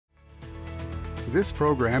This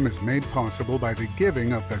program is made possible by the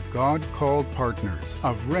giving of the God-called partners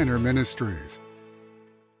of Renner Ministries.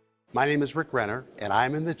 My name is Rick Renner, and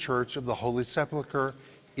I'm in the Church of the Holy Sepulchre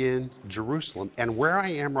in Jerusalem. And where I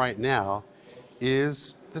am right now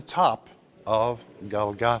is the top of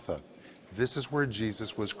Golgotha. This is where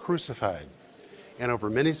Jesus was crucified. And over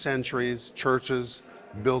many centuries, churches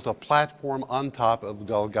built a platform on top of the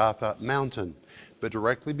Golgotha mountain. But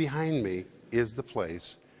directly behind me is the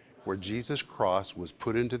place where Jesus' cross was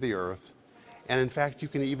put into the earth. And in fact, you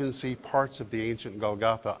can even see parts of the ancient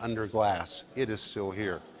Golgotha under glass. It is still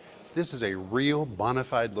here. This is a real bona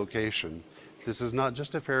fide location. This is not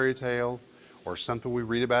just a fairy tale or something we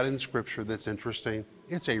read about in Scripture that's interesting.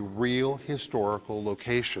 It's a real historical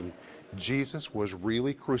location. Jesus was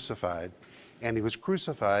really crucified, and he was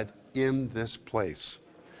crucified in this place.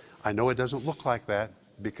 I know it doesn't look like that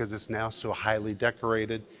because it's now so highly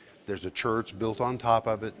decorated. There's a church built on top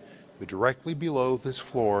of it, but directly below this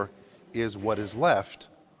floor is what is left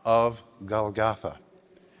of Golgotha.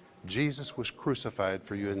 Jesus was crucified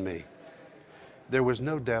for you and me. There was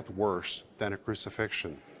no death worse than a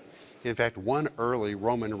crucifixion. In fact, one early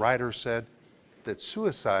Roman writer said that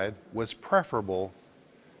suicide was preferable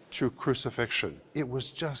to crucifixion. It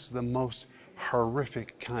was just the most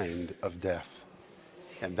horrific kind of death.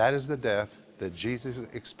 And that is the death that Jesus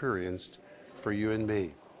experienced for you and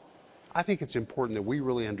me. I think it's important that we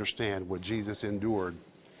really understand what Jesus endured,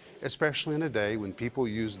 especially in a day when people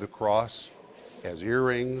use the cross as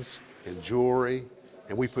earrings and jewelry,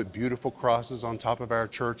 and we put beautiful crosses on top of our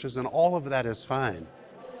churches, and all of that is fine.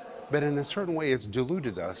 But in a certain way, it's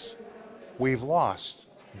deluded us. We've lost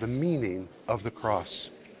the meaning of the cross.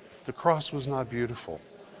 The cross was not beautiful.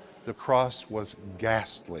 The cross was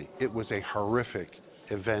ghastly. It was a horrific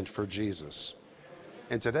event for Jesus.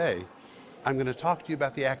 And today, I'm going to talk to you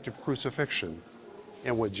about the act of crucifixion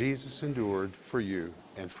and what Jesus endured for you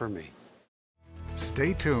and for me.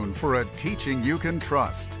 Stay tuned for a teaching you can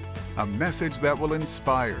trust, a message that will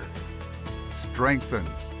inspire, strengthen,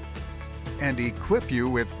 and equip you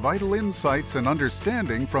with vital insights and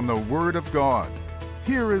understanding from the Word of God.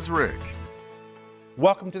 Here is Rick.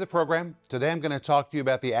 Welcome to the program. Today I'm going to talk to you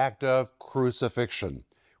about the act of crucifixion.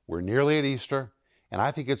 We're nearly at Easter, and I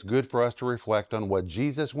think it's good for us to reflect on what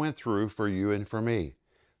Jesus went through for you and for me.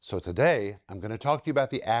 So today I'm going to talk to you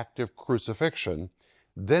about the act of crucifixion.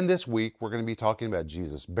 Then this week we're going to be talking about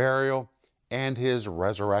Jesus' burial and his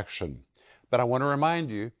resurrection. But I want to remind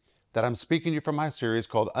you that I'm speaking to you from my series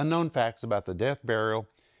called Unknown Facts about the Death, Burial,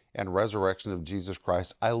 and Resurrection of Jesus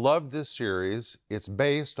Christ. I love this series. It's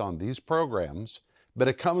based on these programs, but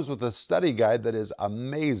it comes with a study guide that is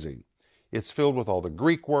amazing. It's filled with all the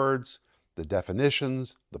Greek words, the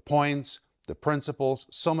definitions, the points, the principles,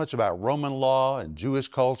 so much about Roman law and Jewish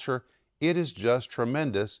culture. It is just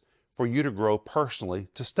tremendous for you to grow personally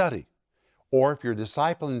to study. Or if you're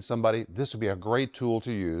discipling somebody, this would be a great tool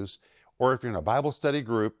to use. Or if you're in a Bible study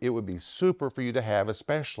group, it would be super for you to have,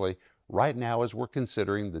 especially right now as we're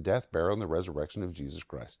considering the death, burial, and the resurrection of Jesus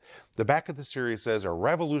Christ. The back of the series says, a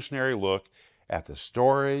revolutionary look at the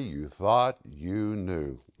story you thought you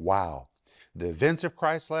knew. Wow. The events of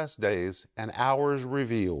Christ's last days and hours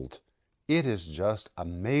revealed. It is just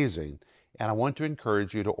amazing, and I want to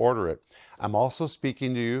encourage you to order it. I'm also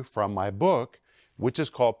speaking to you from my book, which is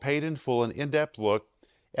called Paid in Full, an in-depth look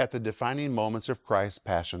at the defining moments of Christ's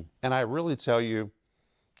passion. And I really tell you,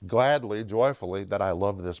 gladly, joyfully, that I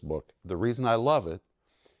love this book. The reason I love it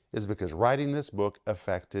is because writing this book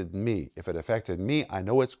affected me. If it affected me, I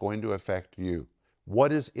know it's going to affect you.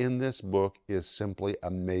 What is in this book is simply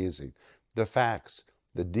amazing. The facts,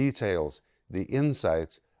 the details, the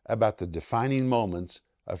insights about the defining moments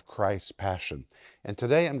of Christ's passion. And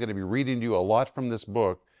today I'm going to be reading to you a lot from this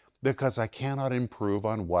book because I cannot improve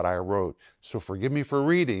on what I wrote. So forgive me for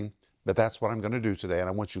reading, but that's what I'm going to do today. And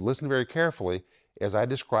I want you to listen very carefully as I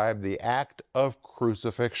describe the act of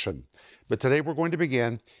crucifixion. But today we're going to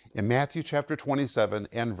begin in Matthew chapter 27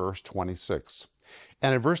 and verse 26.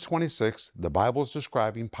 And in verse 26, the Bible is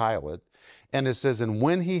describing Pilate, and it says, and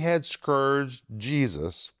when he had scourged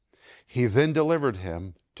Jesus, he then delivered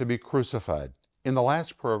him to be crucified. In the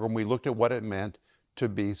last program, we looked at what it meant to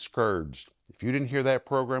be scourged. If you didn't hear that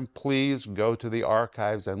program, please go to the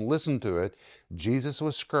archives and listen to it. Jesus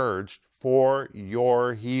was scourged for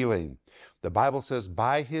your healing. The Bible says,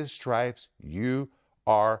 by his stripes you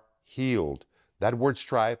are healed. That word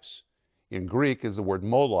stripes in Greek is the word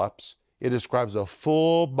molops. It describes a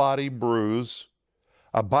full body bruise,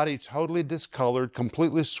 a body totally discolored,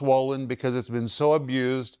 completely swollen because it's been so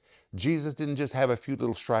abused. Jesus didn't just have a few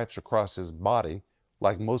little stripes across his body,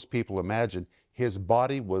 like most people imagine. His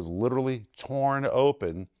body was literally torn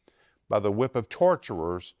open by the whip of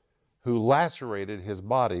torturers who lacerated his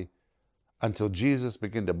body until Jesus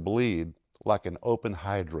began to bleed like an open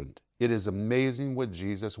hydrant. It is amazing what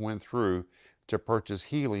Jesus went through to purchase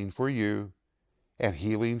healing for you and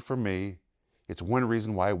healing for me. It's one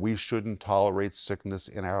reason why we shouldn't tolerate sickness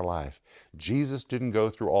in our life. Jesus didn't go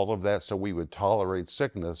through all of that so we would tolerate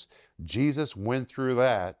sickness. Jesus went through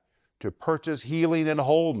that to purchase healing and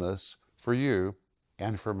wholeness for you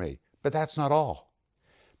and for me. But that's not all.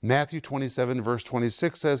 Matthew 27 verse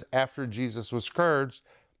 26 says, after Jesus was scourged,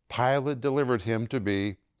 Pilate delivered him to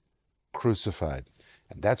be crucified.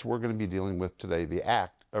 And that's what we're going to be dealing with today, the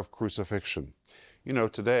act of crucifixion. You know,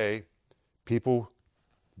 today, people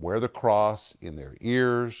wear the cross in their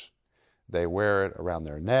ears. They wear it around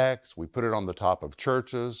their necks. We put it on the top of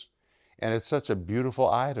churches. And it's such a beautiful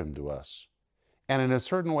item to us. And in a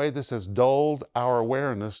certain way, this has dulled our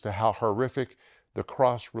awareness to how horrific the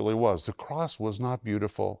cross really was. The cross was not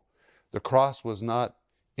beautiful. The cross was not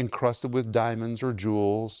encrusted with diamonds or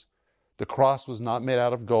jewels. The cross was not made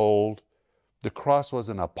out of gold. The cross was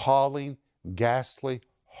an appalling, ghastly,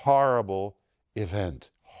 horrible event.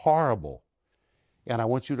 Horrible. And I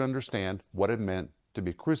want you to understand what it meant to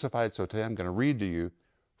be crucified. So today I'm going to read to you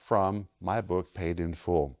from my book, Paid in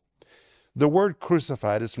Full. The word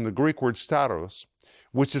crucified is from the Greek word stauros,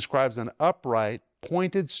 which describes an upright,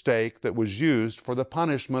 pointed stake that was used for the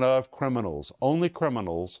punishment of criminals. Only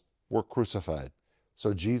criminals were crucified.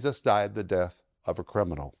 So Jesus died the death of a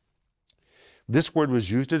criminal. This word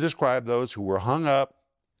was used to describe those who were hung up,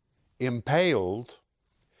 impaled,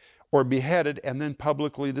 or beheaded and then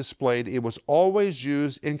publicly displayed. It was always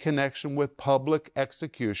used in connection with public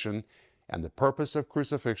execution, and the purpose of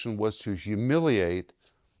crucifixion was to humiliate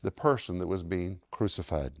the person that was being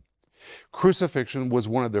crucified. Crucifixion was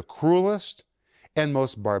one of the cruelest and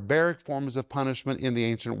most barbaric forms of punishment in the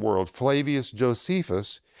ancient world. Flavius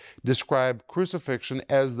Josephus described crucifixion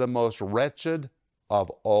as the most wretched of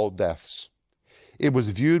all deaths. It was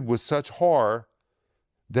viewed with such horror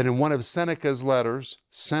that in one of Seneca's letters,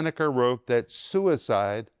 Seneca wrote that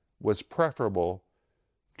suicide was preferable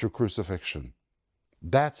to crucifixion.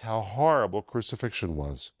 That's how horrible crucifixion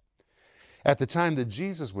was. At the time that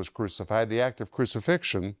Jesus was crucified, the act of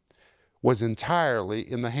crucifixion was entirely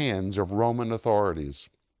in the hands of Roman authorities.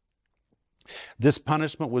 This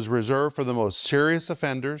punishment was reserved for the most serious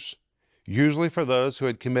offenders, usually for those who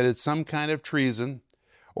had committed some kind of treason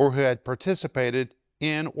or who had participated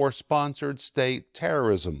in or sponsored state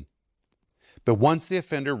terrorism. But once the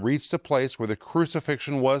offender reached a place where the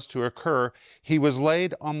crucifixion was to occur, he was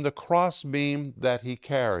laid on the crossbeam that he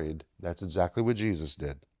carried. That's exactly what Jesus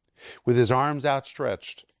did, with his arms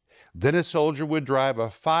outstretched. Then a soldier would drive a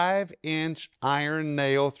 5-inch iron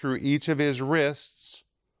nail through each of his wrists,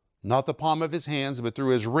 not the palm of his hands, but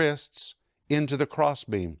through his wrists, into the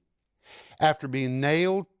crossbeam. After being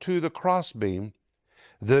nailed to the crossbeam,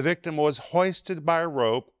 the victim was hoisted by a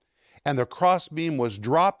rope, and the crossbeam was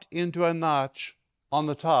dropped into a notch on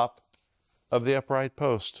the top of the upright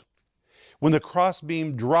post. When the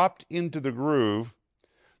crossbeam dropped into the groove,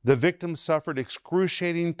 the victim suffered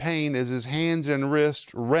excruciating pain as his hands and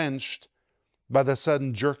wrists wrenched by the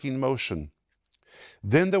sudden jerking motion.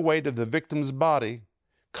 Then the weight of the victim's body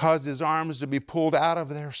caused his arms to be pulled out of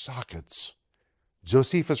their sockets.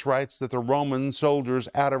 Josephus writes that the Roman soldiers,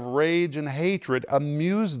 out of rage and hatred,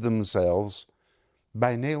 amused themselves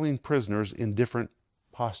by nailing prisoners in different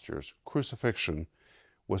postures. Crucifixion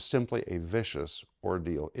was simply a vicious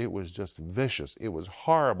ordeal. It was just vicious. It was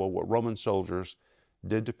horrible what Roman soldiers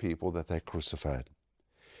did to people that they crucified.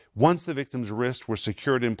 Once the victim's wrists were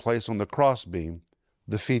secured in place on the crossbeam,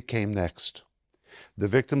 the feet came next. The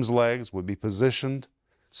victim's legs would be positioned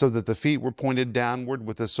so that the feet were pointed downward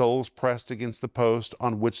with the soles pressed against the post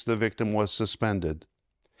on which the victim was suspended.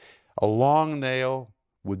 A long nail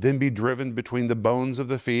would then be driven between the bones of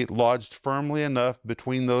the feet, lodged firmly enough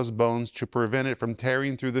between those bones to prevent it from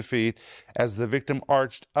tearing through the feet as the victim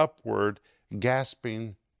arched upward,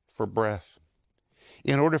 gasping for breath.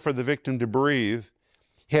 In order for the victim to breathe,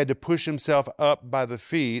 he had to push himself up by the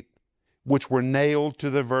feet, which were nailed to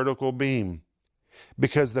the vertical beam.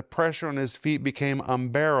 Because the pressure on his feet became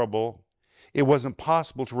unbearable, it wasn't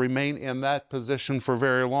possible to remain in that position for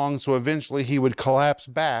very long, so eventually he would collapse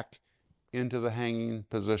back into the hanging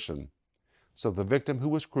position. So the victim who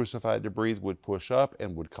was crucified to breathe would push up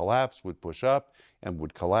and would collapse, would push up and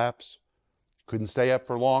would collapse. Couldn't stay up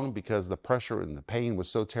for long because the pressure and the pain was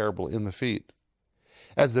so terrible in the feet.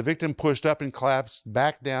 As the victim pushed up and collapsed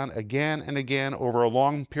back down again and again over a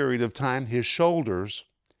long period of time, his shoulders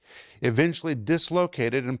eventually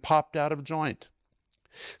dislocated and popped out of joint.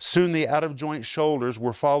 Soon the out-of-joint shoulders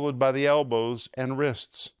were followed by the elbows and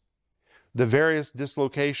wrists. The various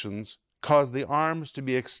dislocations caused the arms to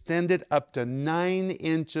be extended up to 9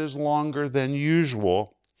 inches longer than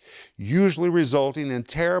usual, usually resulting in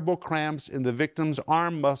terrible cramps in the victim's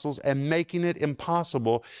arm muscles and making it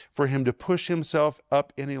impossible for him to push himself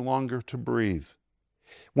up any longer to breathe.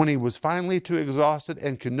 When he was finally too exhausted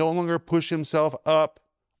and could no longer push himself up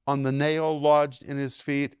on the nail lodged in his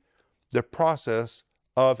feet, the process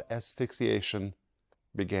of asphyxiation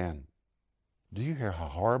began. Do you hear how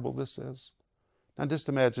horrible this is? Now just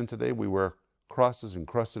imagine today we wear crosses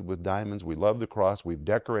encrusted with diamonds. We love the cross. We've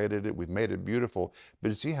decorated it. We've made it beautiful. But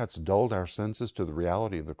you see how it's dulled our senses to the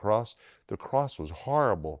reality of the cross? The cross was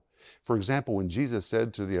horrible. For example, when Jesus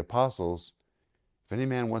said to the apostles, "If any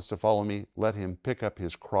man wants to follow me, let him pick up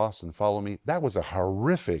his cross and follow me," that was a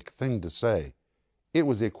horrific thing to say. It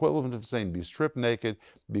was the equivalent of saying, be stripped naked,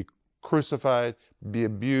 be crucified, be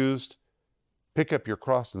abused, pick up your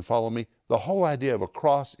cross and follow me. The whole idea of a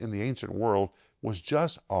cross in the ancient world was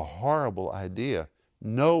just a horrible idea.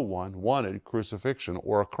 No one wanted crucifixion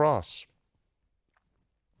or a cross.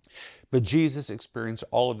 But Jesus experienced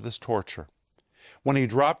all of this torture. When he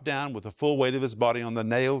dropped down with the full weight of his body on the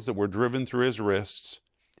nails that were driven through his wrists,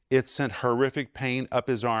 it sent horrific pain up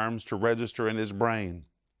his arms to register in his brain.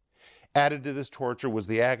 Added to this torture was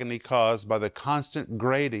the agony caused by the constant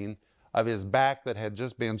grating of his back that had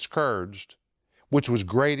just been scourged, which was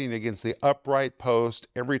grating against the upright post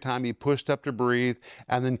every time he pushed up to breathe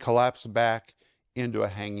and then collapsed back into a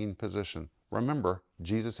hanging position. Remember,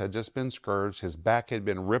 Jesus had just been scourged. His back had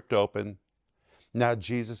been ripped open. Now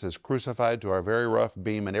Jesus is crucified to a very rough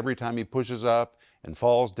beam, and every time he pushes up and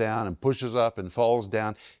falls down and pushes up and falls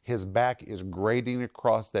down, his back is grating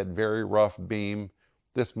across that very rough beam.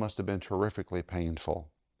 This must have been terrifically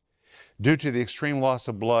painful. Due to the extreme loss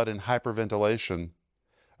of blood and hyperventilation,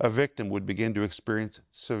 a victim would begin to experience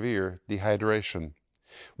severe dehydration.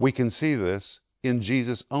 We can see this in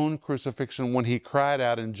Jesus' own crucifixion when he cried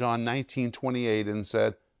out in John 19:28 and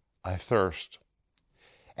said, "I thirst."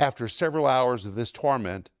 After several hours of this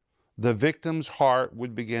torment, the victim's heart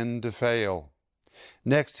would begin to fail.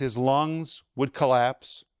 Next, his lungs would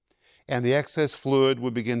collapse, and the excess fluid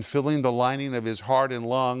would begin filling the lining of his heart and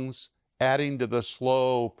lungs, adding to the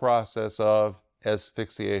slow process of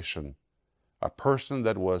asphyxiation. A person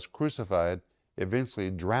that was crucified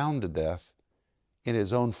eventually drowned to death in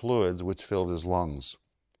his own fluids, which filled his lungs.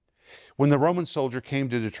 When the Roman soldier came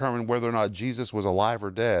to determine whether or not Jesus was alive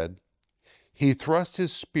or dead, he thrust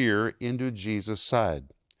his spear into Jesus'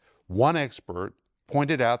 side. One expert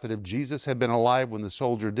pointed out that if Jesus had been alive when the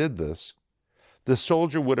soldier did this, the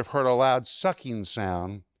soldier would have heard a loud sucking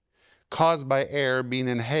sound caused by air being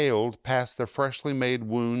inhaled past the freshly made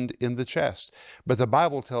wound in the chest. But the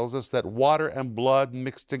Bible tells us that water and blood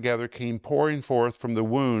mixed together came pouring forth from the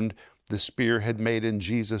wound the spear had made in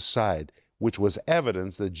Jesus' side, which was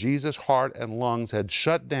evidence that Jesus' heart and lungs had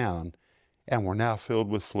shut down and were now filled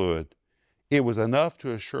with fluid. It was enough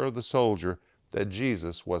to assure the soldier that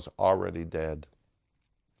Jesus was already dead.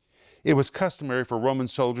 It was customary for Roman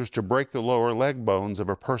soldiers to break the lower leg bones of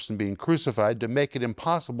a person being crucified to make it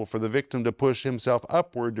impossible for the victim to push himself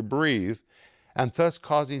upward to breathe, and thus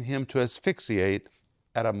causing him to asphyxiate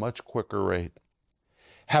at a much quicker rate.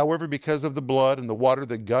 However, because of the blood and the water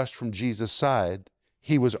that gushed from Jesus' side,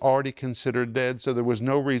 he was already considered dead, so there was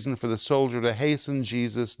no reason for the soldier to hasten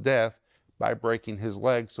Jesus' death by breaking his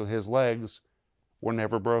legs, so his legs were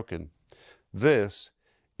never broken. This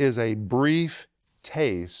is a brief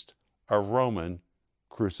taste of Roman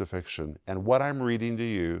crucifixion. And what I'm reading to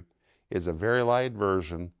you is a very light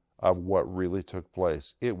version of what really took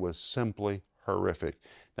place. It was simply horrific.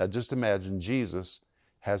 Now just imagine Jesus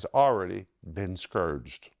has already been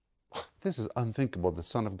scourged. This is unthinkable. The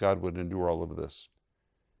Son of God would endure all of this.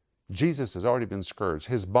 Jesus has already been scourged.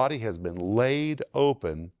 His body has been laid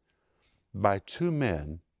open by two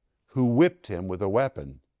men who whipped him with a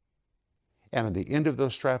weapon. And at the end of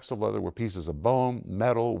those straps of leather were pieces of bone,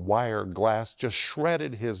 metal, wire, glass, just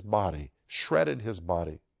shredded his body, shredded his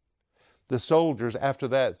body. The soldiers, after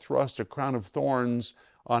that, thrust a crown of thorns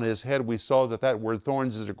on his head. We saw that that word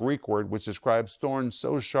thorns is a Greek word which describes thorns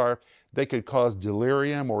so sharp they could cause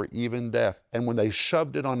delirium or even death. And when they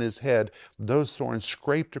shoved it on his head, those thorns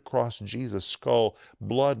scraped across Jesus' skull.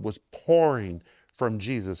 Blood was pouring from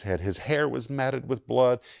Jesus' head. His hair was matted with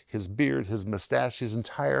blood, his beard, his mustache, his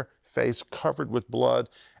entire face covered with blood.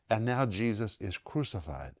 And now Jesus is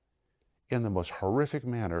crucified in the most horrific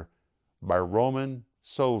manner by Roman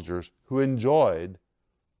soldiers who enjoyed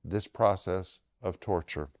this process of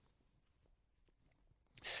torture.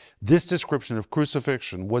 This description of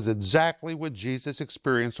crucifixion was exactly what Jesus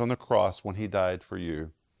experienced on the cross when he died for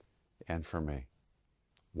you and for me.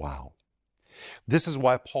 Wow. This is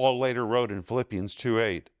why Paul later wrote in Philippians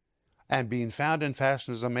 2:8, "And being found in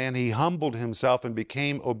fashion as a man, he humbled himself and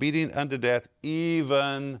became obedient unto death,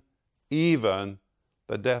 even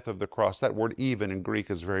the death of the cross." That word even in Greek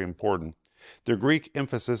is very important. The Greek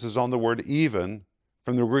emphasis is on the word even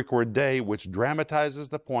from the Greek word dei, which dramatizes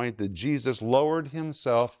the point that Jesus lowered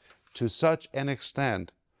himself to such an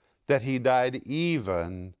extent that he died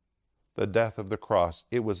even the death of the cross.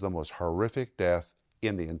 It was the most horrific death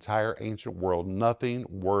in the entire ancient world. Nothing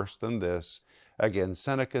worse than this. Again,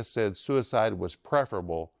 Seneca said suicide was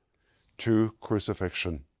preferable to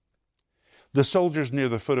crucifixion. The soldiers near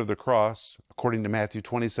the foot of the cross, according to Matthew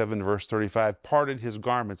 27, verse 35, parted his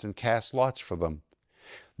garments and cast lots for them.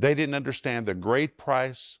 They didn't understand the great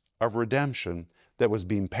price of redemption that was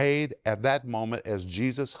being paid at that moment as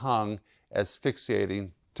Jesus hung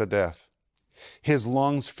asphyxiating to death, his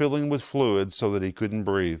lungs filling with fluid so that he couldn't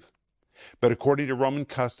breathe. But according to Roman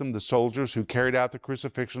custom, the soldiers who carried out the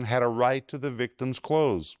crucifixion had a right to the victim's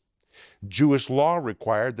clothes. Jewish law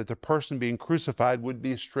required that the person being crucified would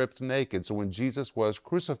be stripped naked. So when Jesus was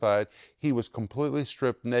crucified, he was completely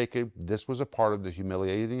stripped naked. This was a part of the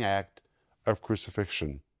humiliating act of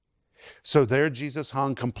crucifixion. So there Jesus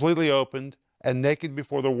hung completely opened and naked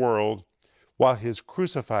before the world, while his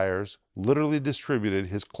crucifiers literally distributed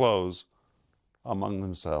his clothes among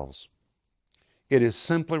themselves. It is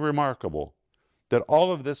simply remarkable that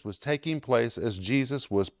all of this was taking place as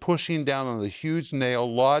Jesus was pushing down on the huge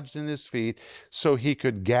nail lodged in his feet so he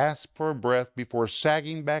could gasp for breath before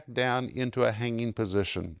sagging back down into a hanging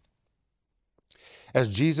position.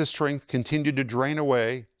 As Jesus' strength continued to drain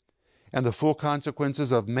away and the full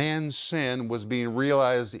consequences of man's sin was being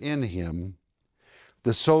realized in him,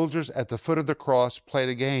 the soldiers at the foot of the cross played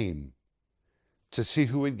a game to see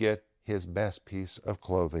who would get his best piece of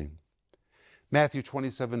clothing. Matthew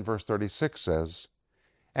 27, verse 36 says,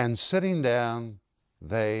 "And sitting down,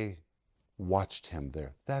 they watched him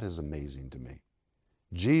there." That is amazing to me.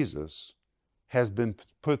 Jesus has been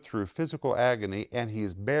put through physical agony, and he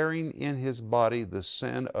is bearing in his body the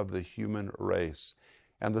sin of the human race.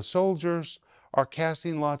 And the soldiers are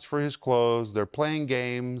casting lots for his clothes, they're playing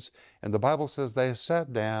games, and the Bible says they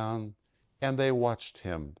sat down and they watched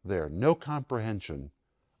him there. No comprehension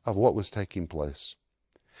of what was taking place.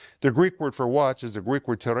 The Greek word for watch is the Greek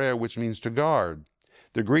word tereo, which means to guard.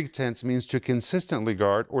 The Greek tense means to consistently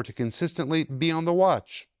guard or to consistently be on the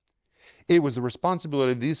watch. It was the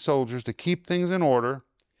responsibility of these soldiers to keep things in order,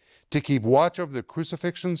 to keep watch over the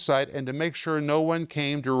crucifixion site, and to make sure no one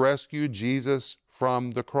came to rescue Jesus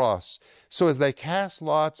from the cross. So as they cast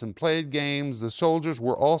lots and played games, the soldiers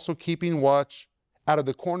were also keeping watch out of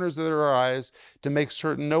the corners of their eyes to make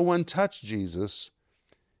certain no one touched Jesus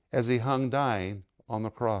as he hung dying on the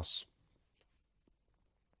cross.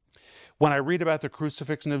 When I read about the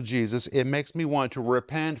crucifixion of Jesus, it makes me want to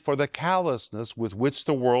repent for the callousness with which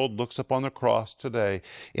the world looks upon the cross today.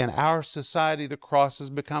 In our society, the cross has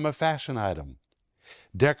become a fashion item,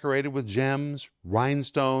 decorated with gems,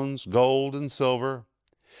 rhinestones, gold and silver.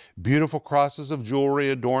 Beautiful crosses of jewelry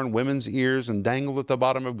adorn women's ears and dangle at the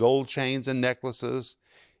bottom of gold chains and necklaces.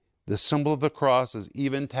 The symbol of the cross is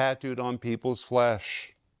even tattooed on people's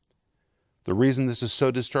flesh. The reason this is so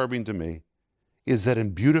disturbing to me is that in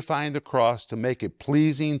beautifying the cross to make it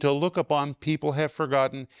pleasing to look upon, people have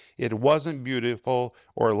forgotten it wasn't beautiful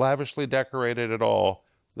or lavishly decorated at all.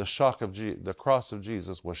 The cross of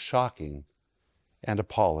Jesus was shocking and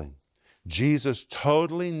appalling. Jesus'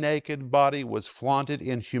 totally naked body was flaunted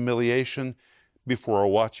in humiliation before a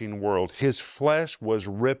watching world. His flesh was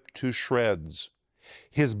ripped to shreds.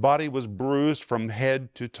 His body was bruised from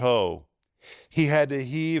head to toe. He had to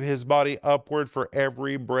heave his body upward for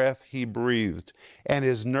every breath he breathed, and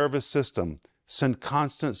his nervous system sent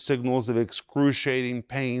constant signals of excruciating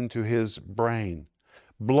pain to his brain.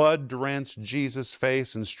 Blood drenched Jesus'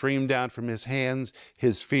 face and streamed down from his hands,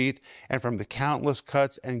 his feet, and from the countless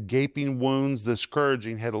cuts and gaping wounds the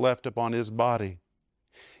scourging had left upon his body.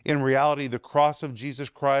 In reality, the cross of Jesus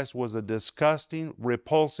Christ was a disgusting,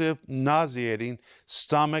 repulsive, nauseating,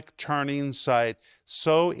 stomach-turning sight,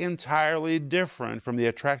 so entirely different from the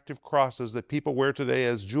attractive crosses that people wear today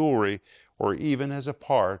as jewelry or even as a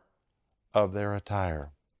part of their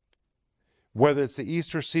attire. Whether it's the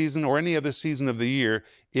Easter season or any other season of the year,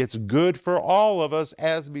 it's good for all of us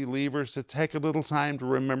as believers to take a little time to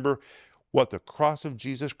remember what the cross of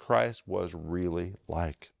Jesus Christ was really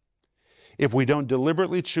like. If we don't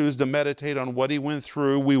deliberately choose to meditate on what he went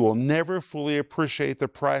through, we will never fully appreciate the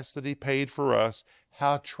price that he paid for us.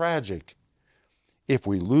 How tragic if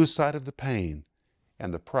we lose sight of the pain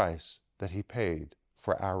and the price that he paid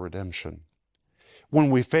for our redemption. When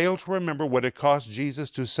we fail to remember what it cost Jesus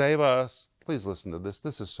to save us, Please listen to this.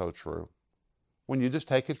 This is so true. When you just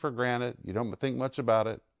take it for granted, you don't think much about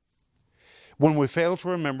it. When we fail to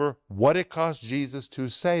remember what it cost Jesus to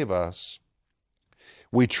save us,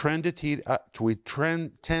 we tend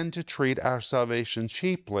to treat our salvation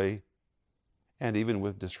cheaply, and even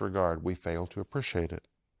with disregard, we fail to appreciate it.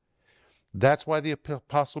 That's why the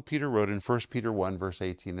Apostle Peter wrote in 1 Peter 1, verse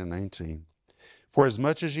 18 and 19, "For as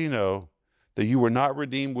much as ye know that you were not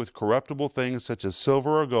redeemed with corruptible things such as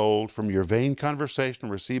silver or gold from your vain conversation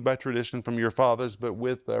received by tradition from your fathers, but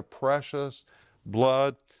with the precious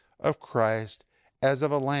blood of Christ, as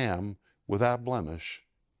of a lamb without blemish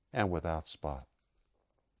and without spot."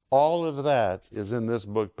 All of that is in this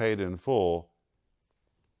book, Paid in Full,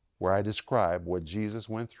 where I describe what Jesus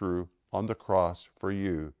went through on the cross for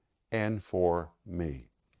you and for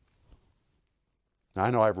me. Now,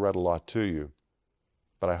 I know I've read a lot to you,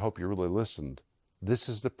 but I hope you really listened. This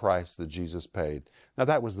is the price that Jesus paid. Now,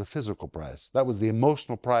 that was the physical price. That was the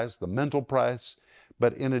emotional price, the mental price.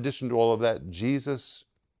 But in addition to all of that, Jesus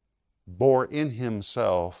bore in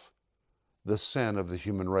himself the sin of the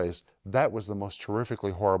human race. That was the most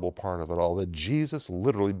terrifically horrible part of it all, that Jesus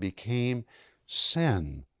literally became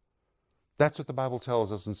sin. That's what the Bible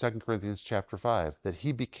tells us in 2 Corinthians chapter 5, that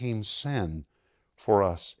he became sin for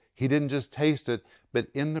us. He didn't just taste it, but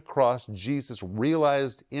in the cross, Jesus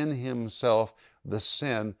realized in himself the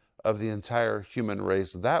sin of the entire human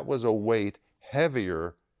race. That was a weight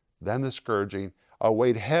heavier than the scourging, a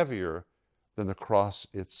weight heavier than the cross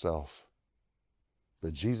itself.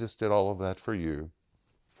 But Jesus did all of that for you,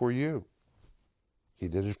 for you. He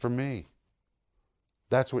did it for me.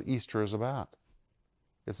 That's what Easter is about.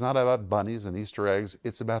 It's not about bunnies and Easter eggs.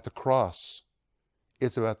 It's about the cross.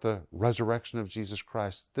 It's about the resurrection of Jesus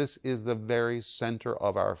Christ. This is the very center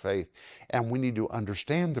of our faith. And we need to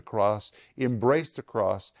understand the cross, embrace the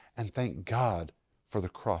cross, and thank God for the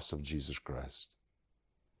cross of Jesus Christ.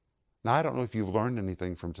 Now, I don't know if you've learned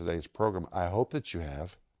anything from today's program. I hope that you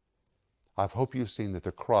have. I hope you've seen that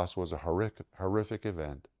the cross was a horrific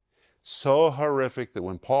event. So horrific that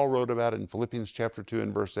when Paul wrote about it in Philippians chapter 2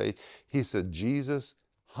 and verse 8, he said, Jesus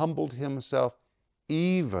humbled himself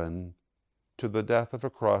even to the death of a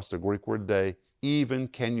cross, the Greek word "dei." Even,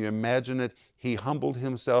 can you imagine it? He humbled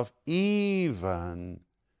himself even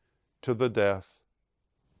to the death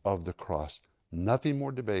of the cross. Nothing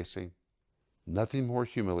more debasing, nothing more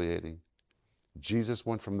humiliating. Jesus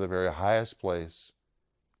went from the very highest place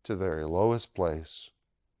to the very lowest place,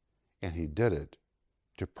 and he did it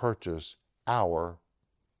to purchase our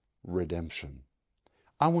redemption.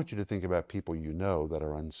 I want you to think about people you know that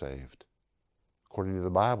are unsaved. According to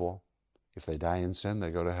the Bible, if they die in sin,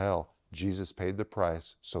 they go to hell. Jesus paid the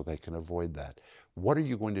price so they can avoid that. What are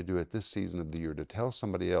you going to do at this season of the year to tell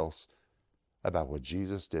somebody else about what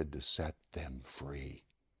Jesus did to set them free?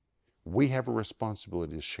 We have a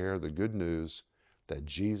responsibility to share the good news that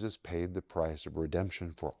Jesus paid the price of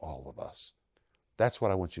redemption for all of us. That's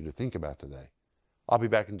what I want you to think about today. I'll be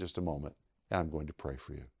back in just a moment, and I'm going to pray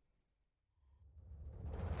for you.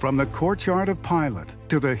 From the courtyard of Pilate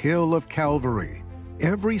to the hill of Calvary,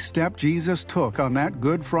 every step Jesus took on that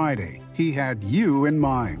Good Friday, he had you in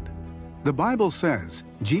mind. The Bible says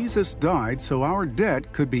Jesus died so our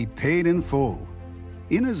debt could be paid in full.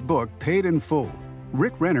 In his book, Paid in Full,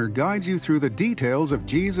 Rick Renner guides you through the details of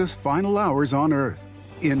Jesus' final hours on earth.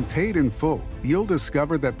 In Paid in Full, you'll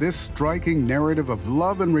discover that this striking narrative of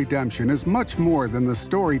love and redemption is much more than the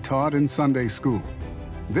story taught in Sunday school.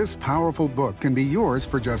 This powerful book can be yours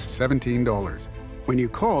for just $17. When you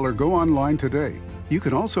call or go online today, you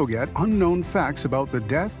can also get unknown facts about the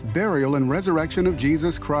death, burial, and resurrection of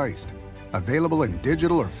Jesus Christ. Available in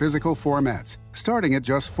digital or physical formats, starting at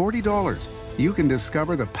just $40. You can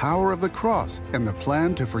discover the power of the cross and the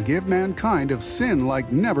plan to forgive mankind of sin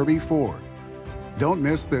like never before. Don't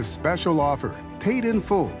miss this special offer, Paid in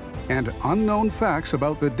Full, and unknown facts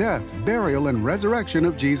about the death, burial, and resurrection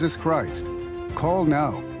of Jesus Christ. Call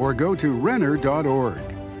now or go to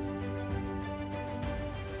Renner.org.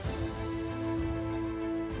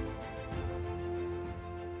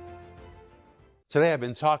 Today I've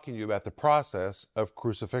been talking to you about the process of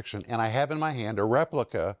crucifixion, and I have in my hand a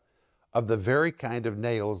replica of the very kind of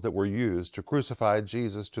nails that were used to crucify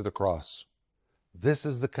Jesus to the cross. This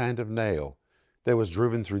is the kind of nail that was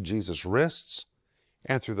driven through Jesus' wrists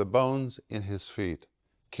and through the bones in his feet.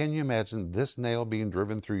 Can you imagine this nail being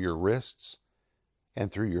driven through your wrists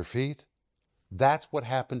and through your feet? That's what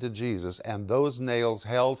happened to Jesus, and those nails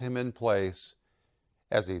held him in place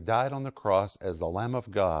as he died on the cross as the Lamb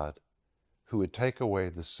of God who would take away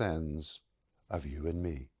the sins of you and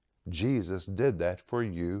me. Jesus did that for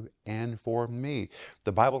you and for me.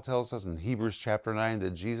 The Bible tells us in Hebrews chapter 9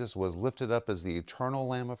 that Jesus was lifted up as the eternal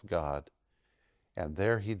Lamb of God, and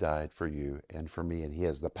there he died for you and for me, and he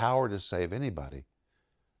has the power to save anybody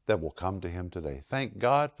that will come to him today. Thank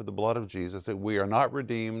God for the blood of Jesus, that we are not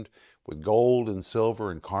redeemed with gold and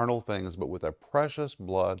silver and carnal things, but with the precious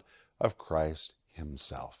blood of Christ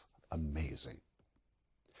himself. Amazing.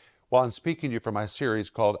 Well, I'm speaking to you from my series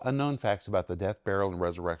called Unknown Facts About the Death, Burial, and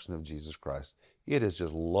Resurrection of Jesus Christ. It is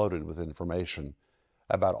just loaded with information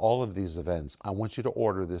about all of these events. I want you to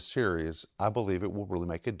order this series. I believe it will really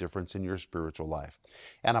make a difference in your spiritual life.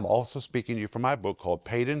 And I'm also speaking to you from my book called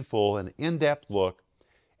Paid in Full, an in-depth look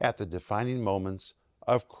at the defining moments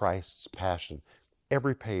of Christ's Passion.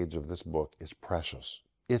 Every page of this book is precious.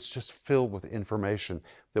 It's just filled with information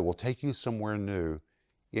that will take you somewhere new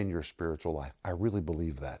in your spiritual life. I really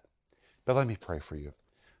believe that. But let me pray for you.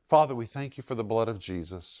 Father, we thank you for the blood of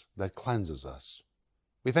Jesus that cleanses us.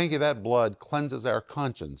 We thank you that blood cleanses our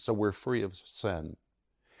conscience so we're free of sin.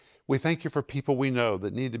 We thank you for people we know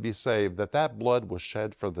that need to be saved, that blood was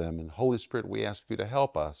shed for them. And Holy Spirit, we ask you to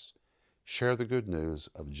help us share the good news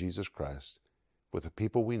of Jesus Christ with the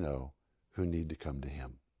people we know who need to come to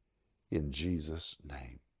him. In Jesus'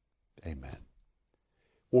 name, amen.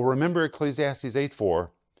 Well, remember Ecclesiastes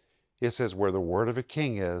 8:4. It says, where the word of a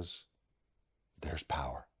king is, there's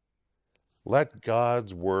power. Let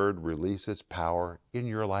God's word release its power in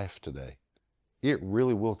your life today. It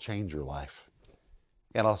really will change your life.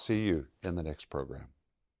 And I'll see you in the next program.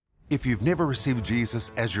 If you've never received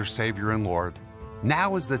Jesus as your Savior and Lord,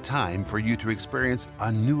 now is the time for you to experience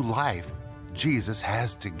a new life Jesus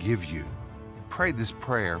has to give you. Pray this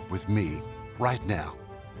prayer with me right now.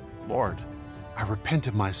 Lord, I repent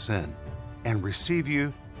of my sin and receive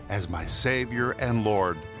you as my Savior and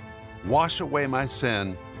Lord. Wash away my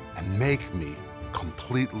sin and make me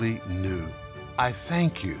completely new. I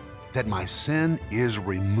thank you that my sin is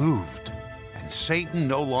removed and Satan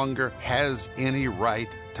no longer has any right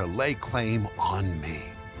to lay claim on me.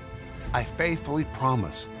 I faithfully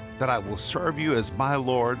promise that I will serve you as my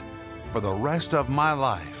Lord for the rest of my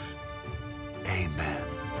life. Amen.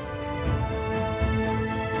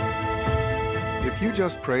 If you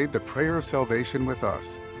just prayed the prayer of salvation with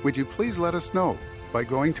us, would you please let us know by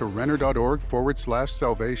going to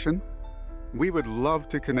renner.org/salvation? We would love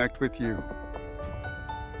to connect with you.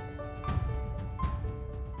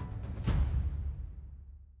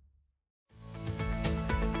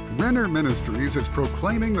 Renner Ministries is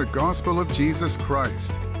proclaiming the gospel of Jesus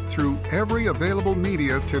Christ through every available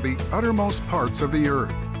media to the uttermost parts of the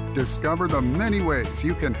earth. Discover the many ways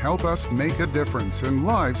you can help us make a difference in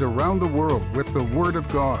lives around the world with the Word of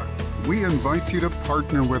God. We invite you to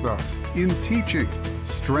partner with us in teaching,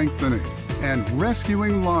 strengthening, and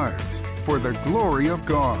rescuing lives for the glory of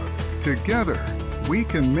God. Together, we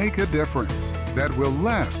can make a difference that will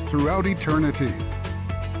last throughout eternity.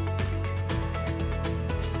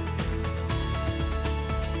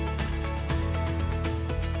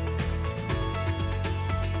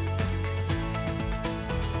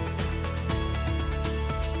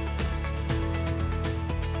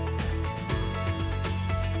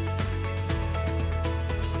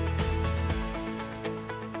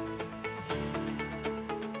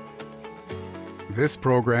 This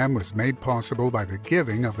program was made possible by the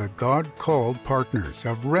giving of the God-called partners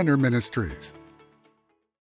of Renner Ministries.